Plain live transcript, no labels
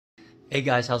Hey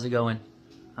guys, how's it going?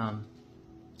 I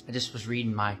just was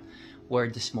reading my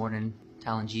word this morning,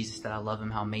 telling Jesus that I love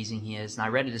him, how amazing he is. And I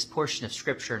read this portion of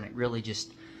scripture and it really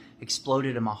just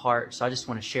exploded in my heart. So I just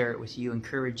want to share it with you,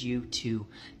 encourage you to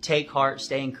take heart,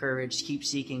 stay encouraged, keep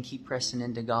seeking, keep pressing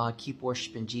into God, keep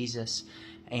worshiping Jesus.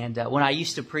 And when I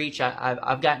used to preach,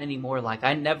 I've gotten any more like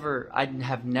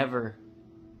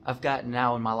I've gotten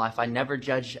now in my life, I never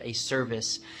judge a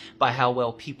service by how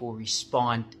well people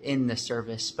respond in the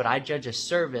service, but I judge a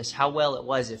service how well it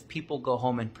was if people go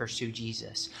home and pursue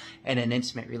Jesus and an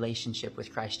intimate relationship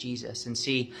with Christ Jesus. And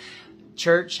see,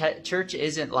 church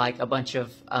isn't like a bunch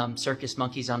of circus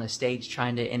monkeys on a stage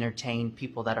trying to entertain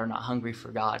people that are not hungry for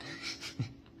God.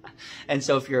 And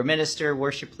so if you're a minister,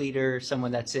 worship leader,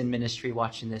 someone that's in ministry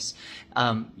watching this,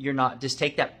 you're not, just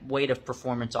take that weight of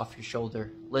performance off your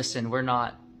shoulder. Listen, we're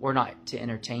not to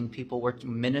entertain people. We're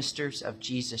ministers of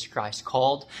Jesus Christ,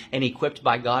 called and equipped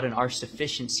by God, and our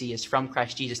sufficiency is from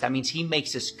Christ Jesus. That means he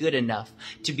makes us good enough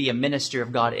to be a minister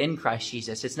of God in Christ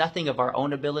Jesus. It's nothing of our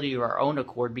own ability or our own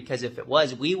accord, because if it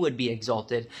was, we would be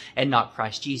exalted and not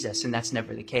Christ Jesus, and that's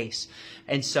never the case.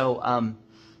 And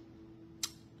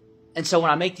so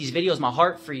when I make these videos, my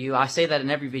heart for you, I say that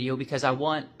in every video because I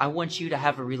want you to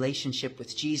have a relationship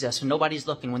with Jesus when nobody's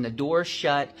looking, when the door's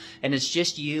shut and it's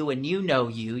just you and you know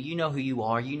who you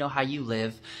are, you know how you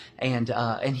live,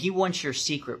 and he wants your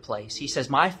secret place. He says,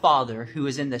 my Father who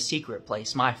is in the secret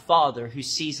place, my Father who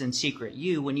sees in secret,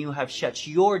 you, when you have shut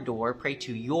your door, pray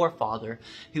to your Father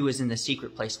who is in the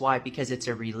secret place. Why? Because it's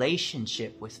a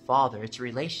relationship with Father. It's a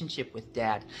relationship with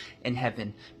Dad in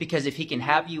heaven. Because if he can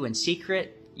have you in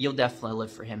secret, you'll definitely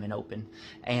live for him in open.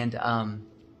 And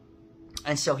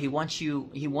so he wants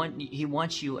you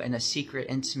in a secret,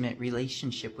 intimate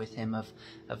relationship with him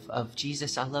of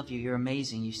Jesus, I love you, you're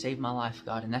amazing, you saved my life,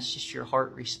 God. And that's just your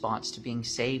heart response to being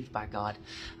saved by God,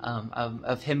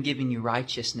 of him giving you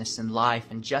righteousness and life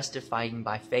and justifying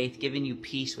by faith, giving you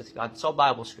peace with God. It's all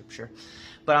Bible scripture.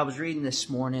 But I was reading this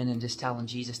morning and just telling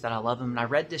Jesus that I love him. And I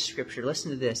read this scripture.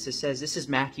 Listen to this. It says, this is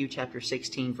Matthew chapter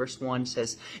 16, verse 1. It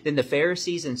says, then the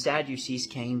Pharisees and Sadducees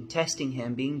came, testing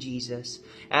him, being Jesus,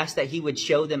 asked that he would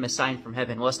show them a sign from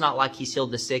heaven. Well, it's not like he's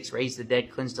healed the sick, raised the dead,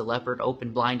 cleansed the leopard,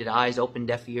 opened blinded eyes, opened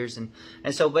deaf ears.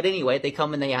 But anyway, they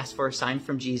come and they ask for a sign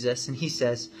from Jesus. And he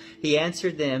says, he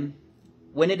answered them,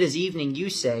 when it is evening,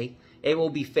 you say, it will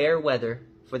be fair weather,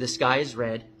 for the sky is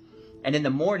red. And in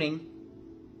the morning,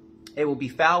 it will be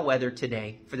foul weather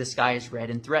today, for the sky is red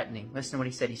and threatening. Listen to what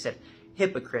he said. He said,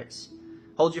 hypocrites.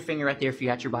 Hold your finger right there if you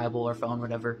got your Bible or phone,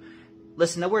 whatever.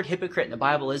 Listen, the word hypocrite in the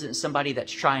Bible isn't somebody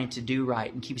that's trying to do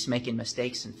right and keeps making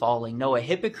mistakes and falling. No, a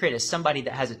hypocrite is somebody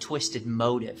that has a twisted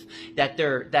motive, that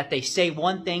they say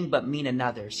one thing but mean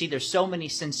another. See, there's so many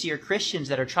sincere Christians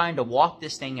that are trying to walk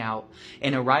this thing out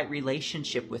in a right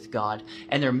relationship with God,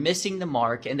 and they're missing the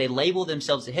mark, and they label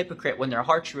themselves a hypocrite when their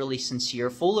heart's really sincere,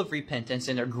 full of repentance,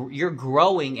 and you're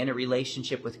growing in a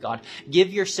relationship with God. Give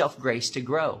yourself grace to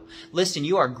grow. Listen,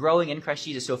 you are growing in Christ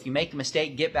Jesus, so if you make a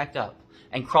mistake, get back up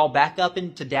and crawl back up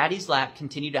into Daddy's lap,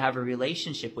 continue to have a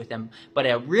relationship with him. But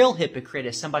a real hypocrite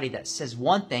is somebody that says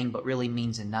one thing but really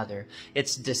means another.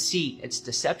 It's deceit, it's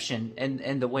deception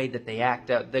in the way that they act.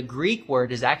 The Greek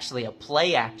word is actually a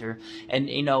play actor. And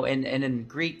in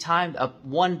Greek time,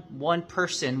 one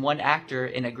person, one actor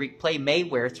in a Greek play may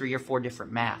wear 3 or 4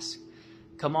 different masks.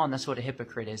 Come on, that's what a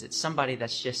hypocrite is. It's somebody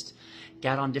that's just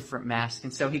got on different masks.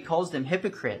 And so he calls them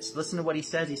hypocrites. Listen to what he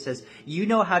says. He says, you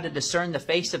know how to discern the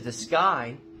face of the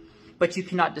sky, but you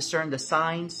cannot discern the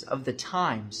signs of the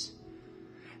times.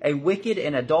 A wicked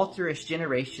and adulterous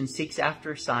generation seeks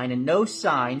after a sign, and no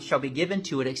sign shall be given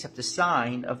to it except the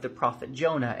sign of the prophet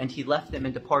Jonah. And he left them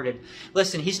and departed.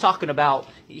 Listen, he's talking about,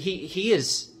 he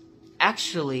is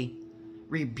actually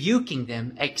rebuking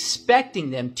them, expecting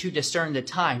them to discern the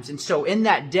times. And so in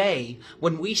that day,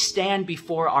 when we stand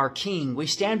before our King, we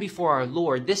stand before our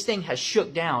Lord, this thing has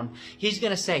shook down. He's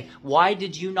going to say, why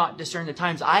did you not discern the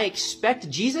times?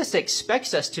 Jesus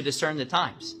expects us to discern the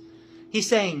times. He's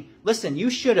saying, listen, you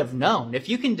should have known. If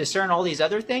you can discern all these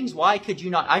other things, why could you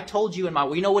not? I told you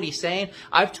you know what he's saying?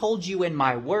 I've told you in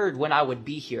my word when I would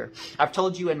be here. I've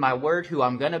told you in my word who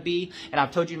I'm going to be, and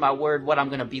I've told you in my word what I'm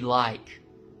going to be like.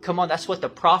 Come on, that's what the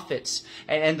prophets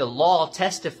and the law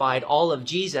testified all of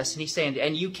Jesus. And he's saying,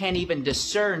 and you can't even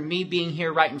discern me being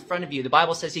here right in front of you. The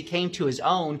Bible says he came to his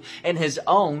own, and his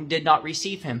own did not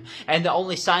receive him. And the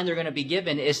only sign they're going to be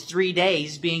given is 3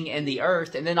 days being in the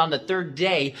earth. And then on the 3rd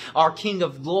day, our King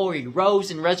of glory rose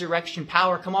in resurrection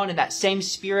power. Come on, and that same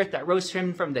spirit that rose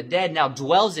him from the dead now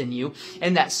dwells in you.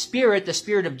 And that spirit, the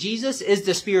spirit of Jesus, is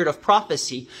the spirit of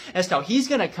prophecy. And so he's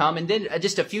going to come. And then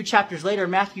just a few chapters later,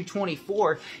 Matthew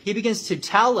 24, He begins to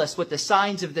tell us what the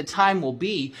signs of the time will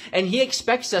be. And he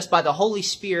expects us by the Holy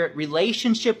Spirit,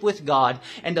 relationship with God,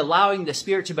 and allowing the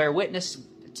Spirit to bear witness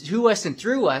to us and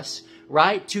through us,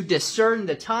 right, to discern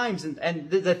the times and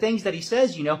the things that he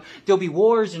says. There'll be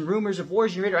wars and rumors of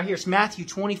wars. You read it right here. It's Matthew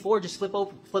 24. Just flip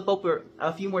over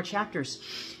a few more chapters.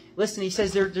 Listen, he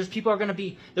says there's people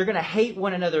they're going to hate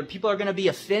one another. People are going to be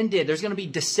offended. There's going to be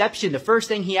deception. The first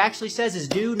thing he actually says is,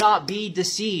 do not be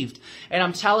deceived. And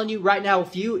I'm telling you right now,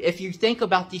 if you think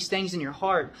about these things in your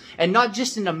heart, and not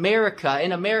just in America.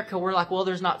 In America, we're like, well,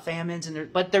 there's not famines,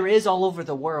 but there is all over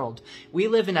the world. We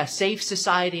live in a safe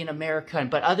society in America,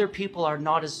 but other people are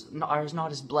not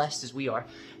as blessed as we are.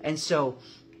 And so,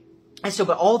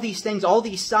 but all these things, all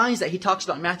these signs that he talks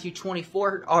about in Matthew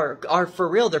 24 are for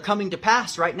real. They're coming to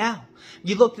pass right now.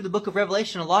 You look through the book of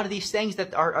Revelation, a lot of these things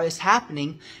that is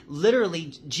happening,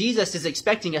 literally, Jesus is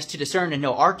expecting us to discern and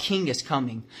know our King is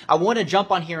coming. I want to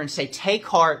jump on here and say, take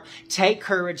heart, take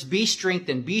courage, be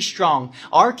strengthened, be strong.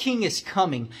 Our King is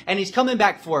coming, and he's coming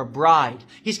back for a bride.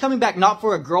 He's coming back not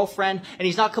for a girlfriend, and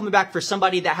he's not coming back for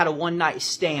somebody that had a one-night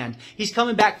stand. He's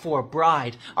coming back for a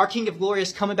bride. Our King of Glory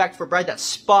is coming back for a bride that's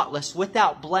spotless,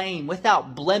 without blame,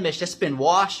 without blemish, that's been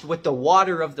washed with the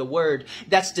water of the Word,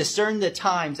 that's discerned the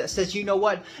times, that says, you know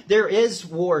what? There is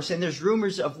wars, and there's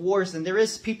rumors of wars, and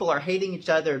people are hating each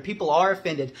other, and people are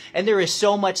offended, and there is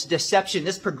so much deception.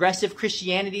 This progressive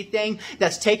Christianity thing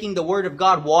that's taking the Word of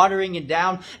God, watering it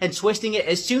down and twisting it.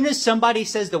 As soon as somebody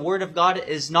says the Word of God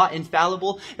is not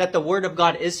infallible, that the Word of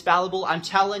God is fallible, I'm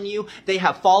telling you, they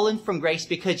have fallen from grace,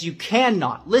 because you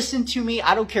cannot, listen to me,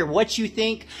 I don't care what you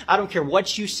think, I don't care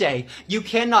what you say, you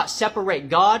cannot separate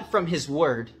God from His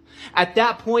Word. At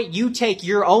that point, you take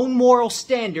your own moral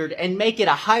standard and make it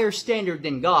a higher standard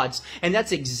than God's. And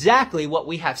that's exactly what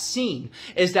we have seen,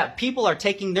 is that people are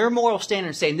taking their moral standard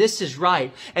and saying this is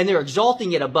right, and they're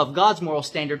exalting it above God's moral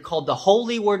standard, called the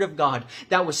Holy Word of God,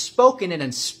 that was spoken and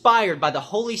inspired by the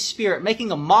Holy Spirit,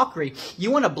 making a mockery. You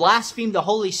want to blaspheme the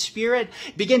Holy Spirit?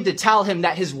 Begin to tell Him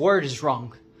that His Word is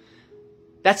wrong.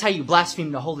 That's how you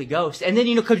blaspheme the Holy Ghost. And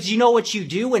then, because you know what you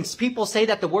do when people say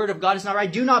that the Word of God is not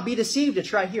right? Do not be deceived.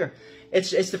 It's right here.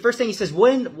 It's the first thing he says.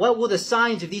 What will the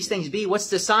signs of these things be?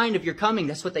 What's the sign of your coming?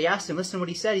 That's what they asked him. Listen to what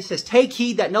he said. He says, take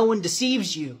heed that no one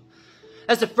deceives you.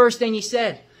 That's the first thing he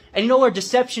said. And you know where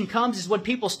deception comes is when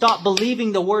people stop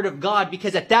believing the Word of God,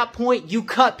 because at that point you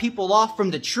cut people off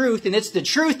from the truth, and it's the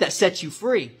truth that sets you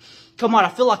free. Come on, I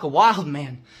feel like a wild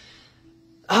man.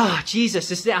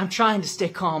 Jesus, I'm trying to stay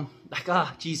calm.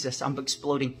 Jesus, I'm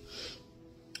exploding.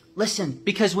 Listen,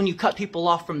 because when you cut people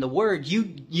off from the Word,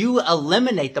 you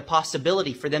eliminate the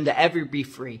possibility for them to ever be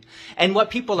free. And what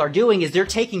people are doing is they're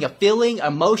taking a feeling,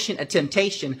 emotion, a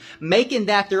temptation, making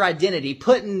that their identity,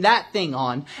 putting that thing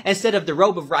on instead of the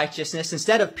robe of righteousness,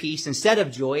 instead of peace, instead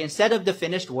of joy, instead of the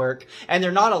finished work. And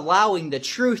they're not allowing the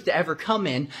truth to ever come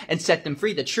in and set them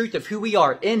free. The truth of who we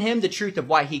are in Him, the truth of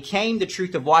why He came, the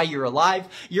truth of why you're alive.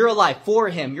 You're alive for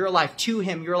Him. You're alive to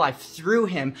Him. You're alive through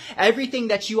Him. Everything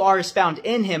that you are is found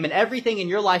in Him. And everything in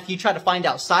your life you try to find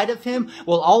outside of Him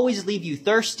will always leave you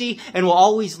thirsty and will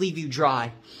always leave you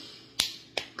dry.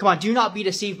 Come on, do not be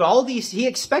deceived. But all these, He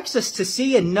expects us to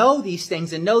see and know these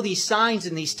things and know these signs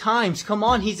and these times. Come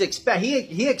on, He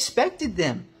expected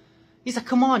them. He's like,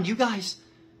 come on, you guys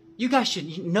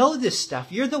should know this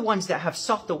stuff. You're the ones that have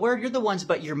sought the Word. You're the ones,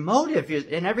 but your motive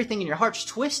and everything in your heart's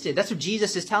twisted. That's what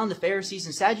Jesus is telling the Pharisees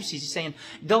and Sadducees. He's saying,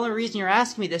 the only reason you're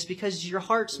asking me this is because your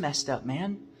heart's messed up,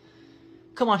 man.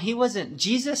 Come on,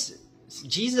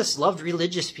 Jesus loved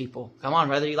religious people. Come on,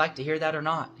 whether you like to hear that or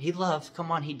not. He loved,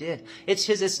 come on, He did.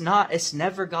 It's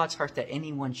never God's heart that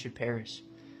anyone should perish.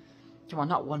 Come on,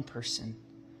 not one person.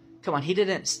 Come on, He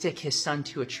didn't stick His Son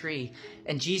to a tree,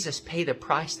 and Jesus paid the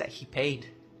price that He paid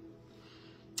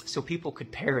so people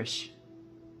could perish.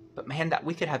 But man, that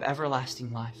we could have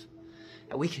everlasting life,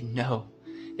 that we could know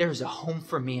there is a home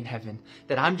for me in heaven,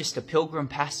 that I'm just a pilgrim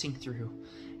passing through.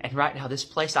 And right now, this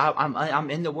place, I'm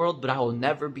in the world, but I will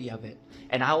never be of it.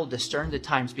 And I will discern the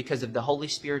times because of the Holy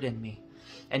Spirit in me.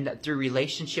 And that through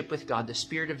relationship with God, the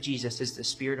Spirit of Jesus is the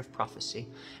Spirit of prophecy.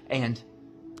 And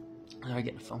I'm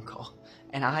getting a phone call.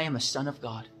 And I am a son of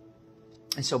God.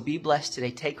 And so be blessed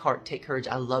today. Take heart, take courage.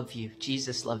 I love you.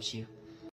 Jesus loves you.